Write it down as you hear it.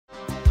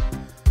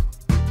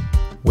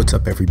What's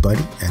up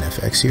everybody,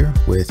 NFX here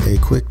with a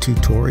quick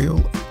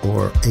tutorial,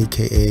 or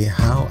aka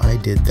how I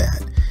did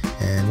that.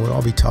 And what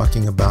I'll be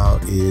talking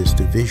about is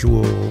the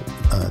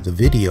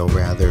video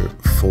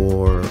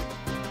for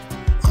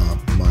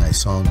my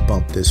song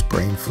Bump This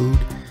Brain Food.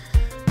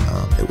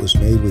 It was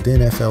made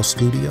within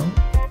FL-Studio,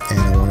 and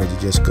I wanted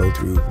to just go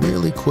through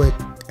really quick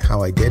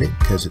how I did it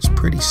because it's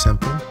pretty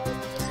simple.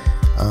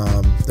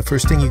 The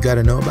first thing you got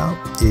to know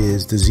about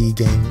is the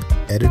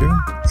ZGame Editor,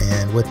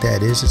 and what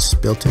that is, it's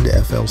built into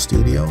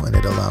FL-Studio and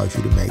it allows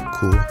you to make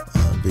cool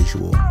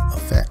visual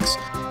effects.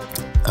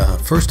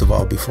 First of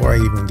all, before I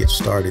even get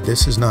started,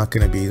 this is not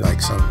going to be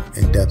like some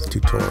in-depth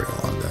tutorial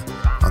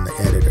on the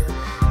editor.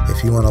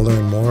 If you want to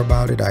learn more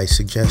about it, I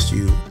suggest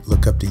you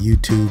look up the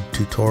YouTube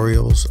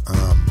tutorials,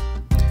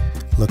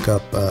 look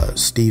up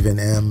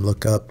StevenM,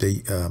 look up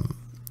the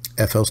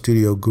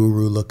FL-Studio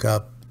Guru, look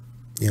up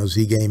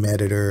ZGame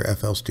Editor,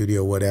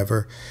 FL-Studio,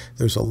 whatever.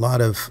 There's a lot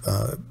of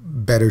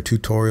better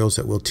tutorials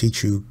that will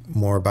teach you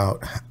more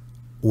about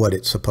what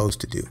it's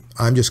supposed to do.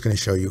 I'm just going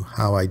to show you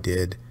how I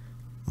did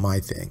my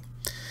thing.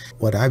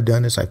 What I've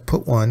done is I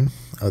put one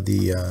of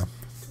the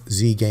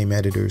ZGame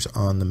editors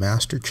on the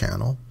master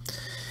channel,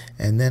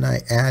 and then I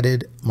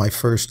added my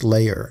first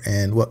layer.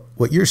 And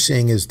what you're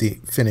seeing is the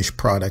finished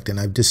product, and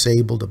I've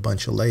disabled a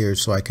bunch of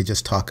layers so I could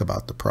just talk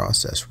about the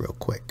process real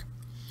quick.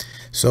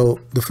 So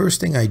the first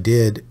thing I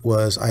did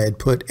was I had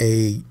put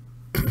a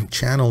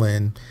channel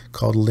in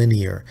called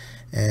Linear,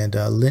 and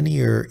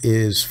Linear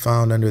is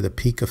found under the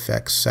peak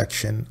effects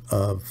section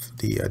of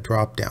the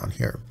drop down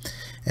here.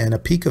 And a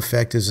peak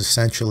effect is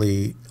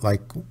essentially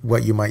like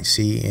what you might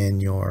see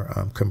in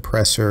your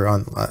compressor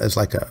as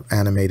like an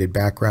animated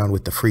background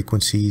with the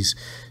frequencies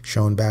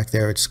shown back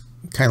there. It's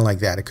kind of like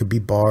that. It could be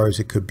bars,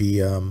 it could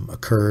be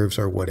curves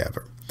or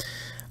whatever.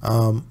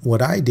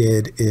 What I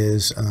did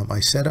is I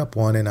set up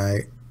one, and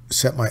I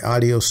set my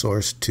audio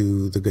source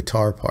to the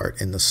guitar part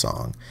in the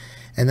song,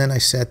 and then I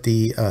set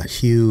the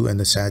hue and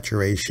the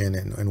saturation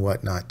and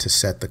whatnot to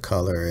set the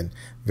color and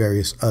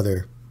various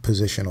other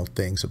positional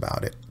things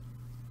about it.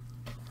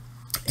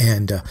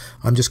 And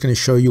I'm just going to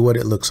show you what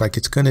it looks like.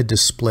 It's going to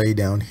display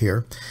down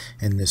here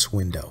in this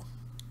window.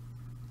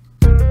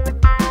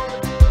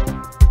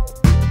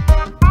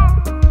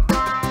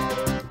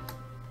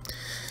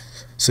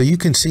 So you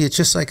can see it's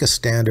just like a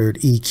standard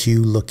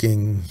EQ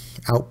looking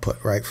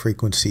output, right?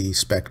 Frequency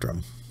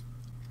spectrum.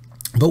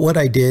 But what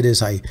I did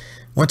is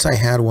once I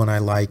had one I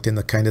liked and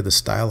the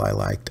style I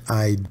liked,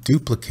 I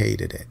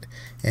duplicated it,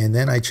 and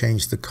then I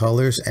changed the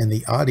colors and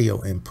the audio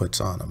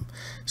inputs on them.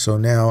 So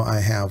now I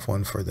have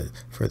one for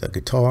the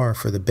guitar,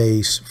 for the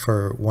bass,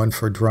 one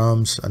for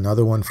drums,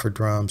 another one for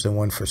drums, and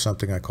one for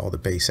something I call the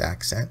bass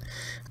accent.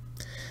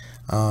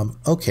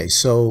 Okay,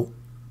 so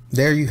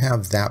there you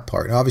have that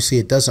part. Obviously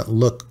it doesn't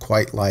look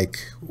quite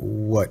like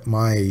what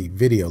my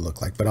video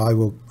looked like, but I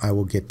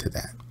will get to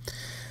that.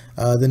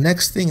 The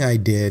next thing I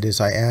did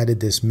is I added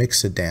this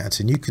mix-a-dance,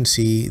 and you can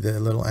see the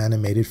little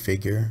animated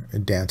figure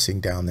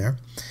dancing down there.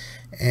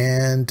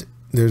 And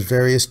there's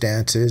various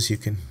dances.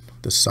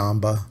 The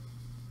samba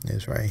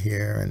is right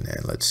here, and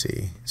then let's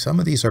see.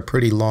 Some of these are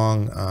pretty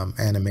long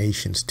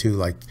animations too,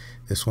 like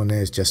this one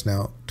is just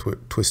now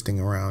twisting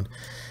around.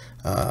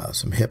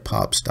 Some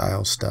hip-hop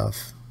style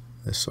stuff,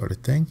 this sort of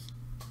thing.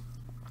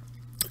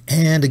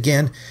 And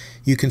again,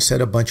 you can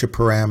set a bunch of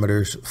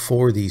parameters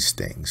for these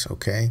things,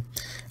 okay?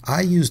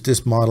 I used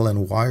this model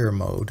in wire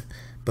mode,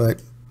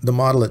 but the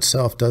model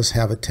itself does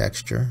have a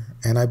texture,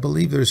 and I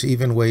believe there's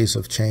even ways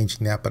of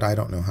changing that, but I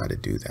don't know how to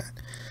do that.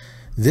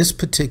 This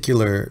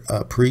particular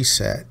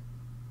preset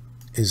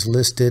is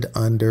listed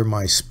under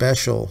my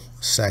special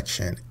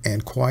section,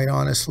 and quite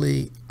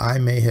honestly, I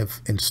may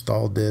have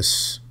installed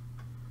this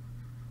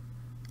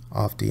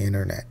off the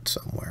internet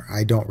somewhere.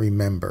 I don't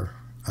remember.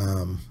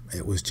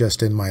 It was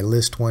just in my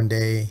list one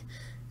day,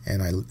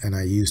 and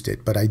I used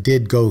it. But I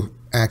did go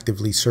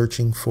actively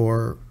searching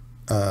for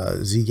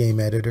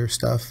ZGame Editor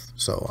stuff,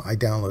 so I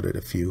downloaded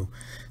a few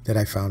that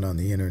I found on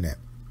the internet.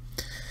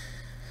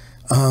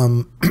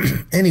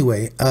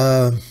 Anyway,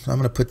 I'm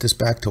going to put this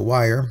back to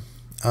wire.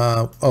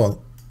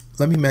 Oh,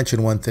 let me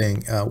mention one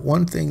thing.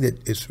 One thing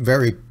that is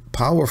very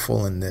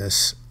powerful in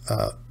this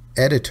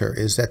editor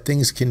is that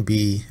things can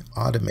be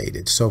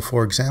automated. So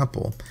for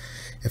example,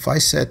 if I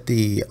set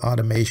the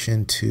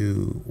automation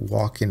to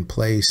walk in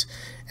place,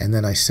 and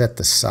then I set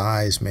the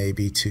size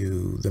maybe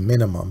to the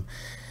minimum,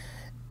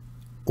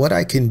 what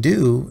I can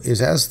do is,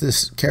 as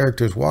this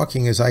character is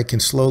walking, is I can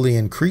slowly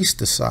increase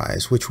the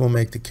size, which will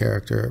make the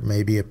character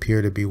maybe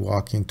appear to be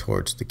walking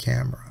towards the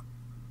camera,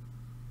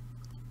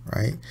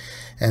 right?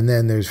 And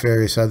then there's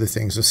various other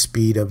things, the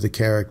speed of the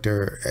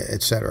character,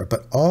 etc.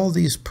 But all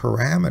these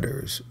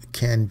parameters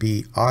can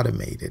be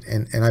automated,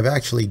 and I've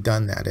actually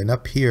done that. And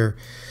up here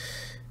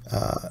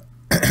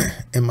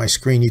in my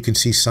screen, you can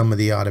see some of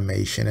the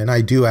automation, and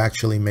I do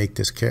actually make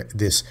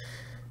this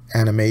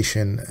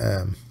animation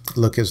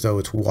look as though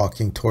it's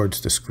walking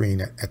towards the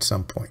screen at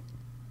some point.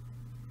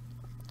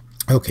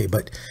 Okay,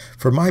 but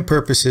for my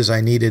purposes, I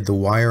needed the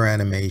wire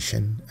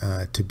animation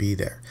to be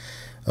there.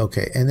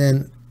 Okay, and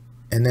then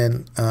And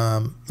then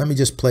let me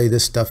just play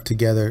this stuff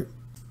together.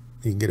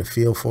 You can get a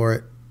feel for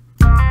it.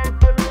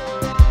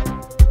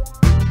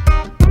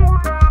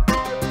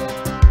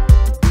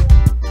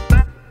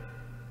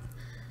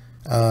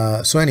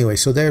 So anyway,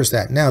 so there's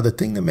that. Now the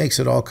thing that makes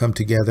it all come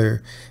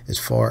together as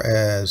far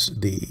as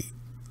the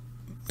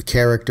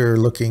character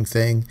looking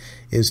thing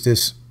is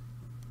this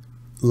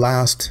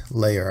last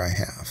layer I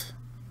have.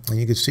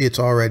 And you can see it's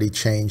already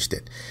changed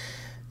it.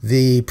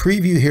 The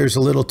preview here is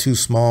a little too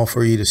small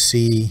for you to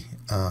see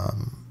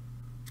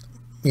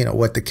you know,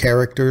 what the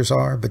characters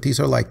are, but these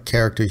are like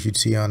characters you'd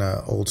see on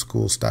a old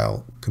school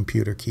style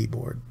computer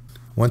keyboard.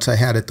 Once I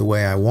had it the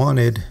way I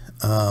wanted,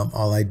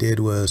 all I did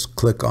was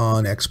click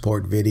on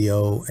export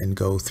video and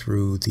go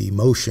through the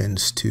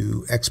motions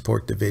to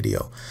export the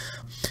video.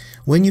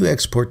 When you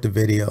export the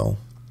video,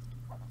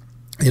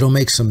 it'll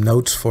make some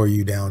notes for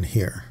you down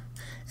here,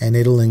 and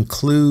it'll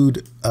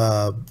include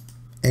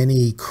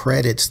any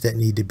credits that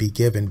need to be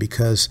given,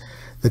 because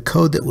the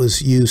code that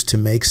was used to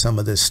make some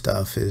of this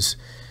stuff is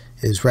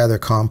rather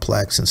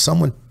complex, and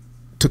someone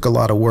took a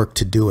lot of work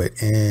to do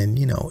it. And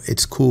you know,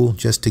 it's cool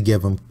just to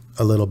give them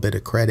a little bit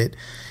of credit.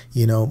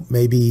 You know,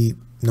 maybe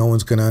no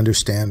one's going to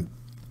understand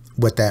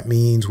what that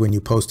means when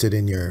you post it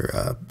in your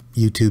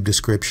YouTube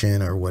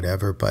description or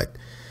whatever, but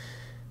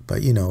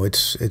you know,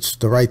 it's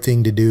the right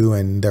thing to do,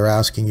 and they're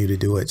asking you to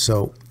do it,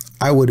 so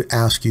I would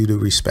ask you to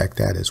respect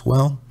that as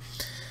well.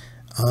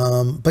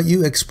 But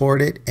you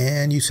export it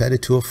and you set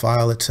it to a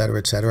file,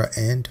 etc.,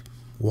 and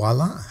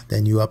voila,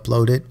 then you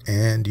upload it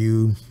and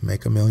you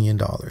make $1 million.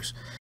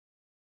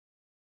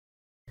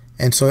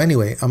 And so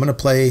anyway, I'm going to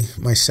play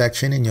my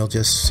section and you'll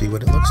just see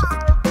what it looks like.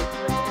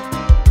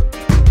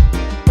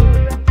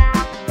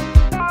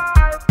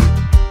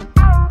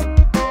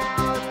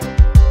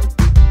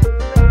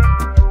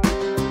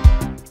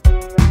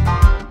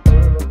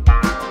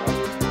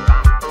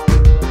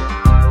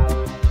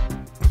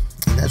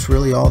 That's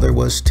really all there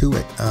was to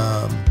it.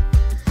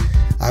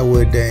 I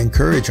would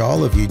encourage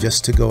all of you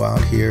just to go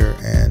out here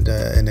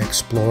and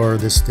explore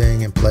this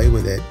thing and play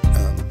with it.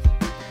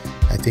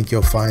 I think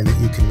you'll find that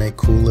you can make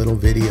cool little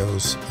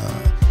videos.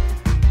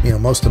 You know,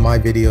 most of my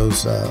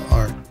videos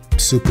aren't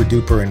super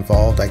duper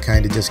involved. I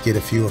kind of just get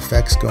a few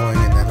effects going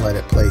and then let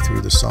it play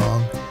through the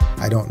song.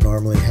 I don't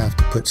normally have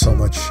to put so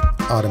much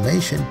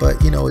automation,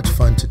 but you know, it's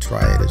fun to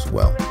try it as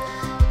well.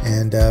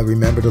 And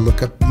remember to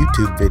look up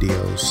YouTube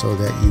videos so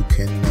that you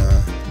can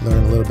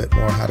learn a little bit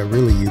more how to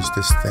really use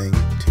this thing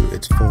to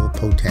its full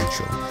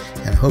potential.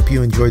 And I hope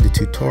you enjoyed the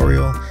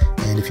tutorial.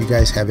 And if you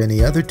guys have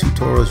any other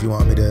tutorials you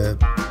want me to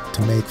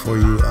make for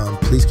you,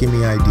 please give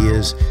me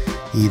ideas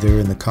either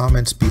in the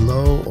comments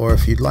below, or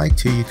if you'd like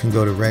to, you can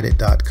go to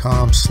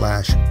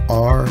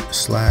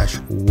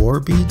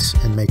reddit.com/r/warbeats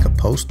and make a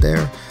post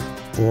there,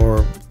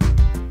 or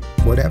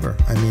whatever.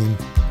 I mean,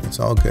 it's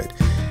all good.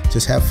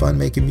 Just have fun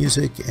making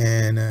music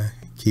and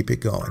keep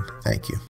it going. Thank you.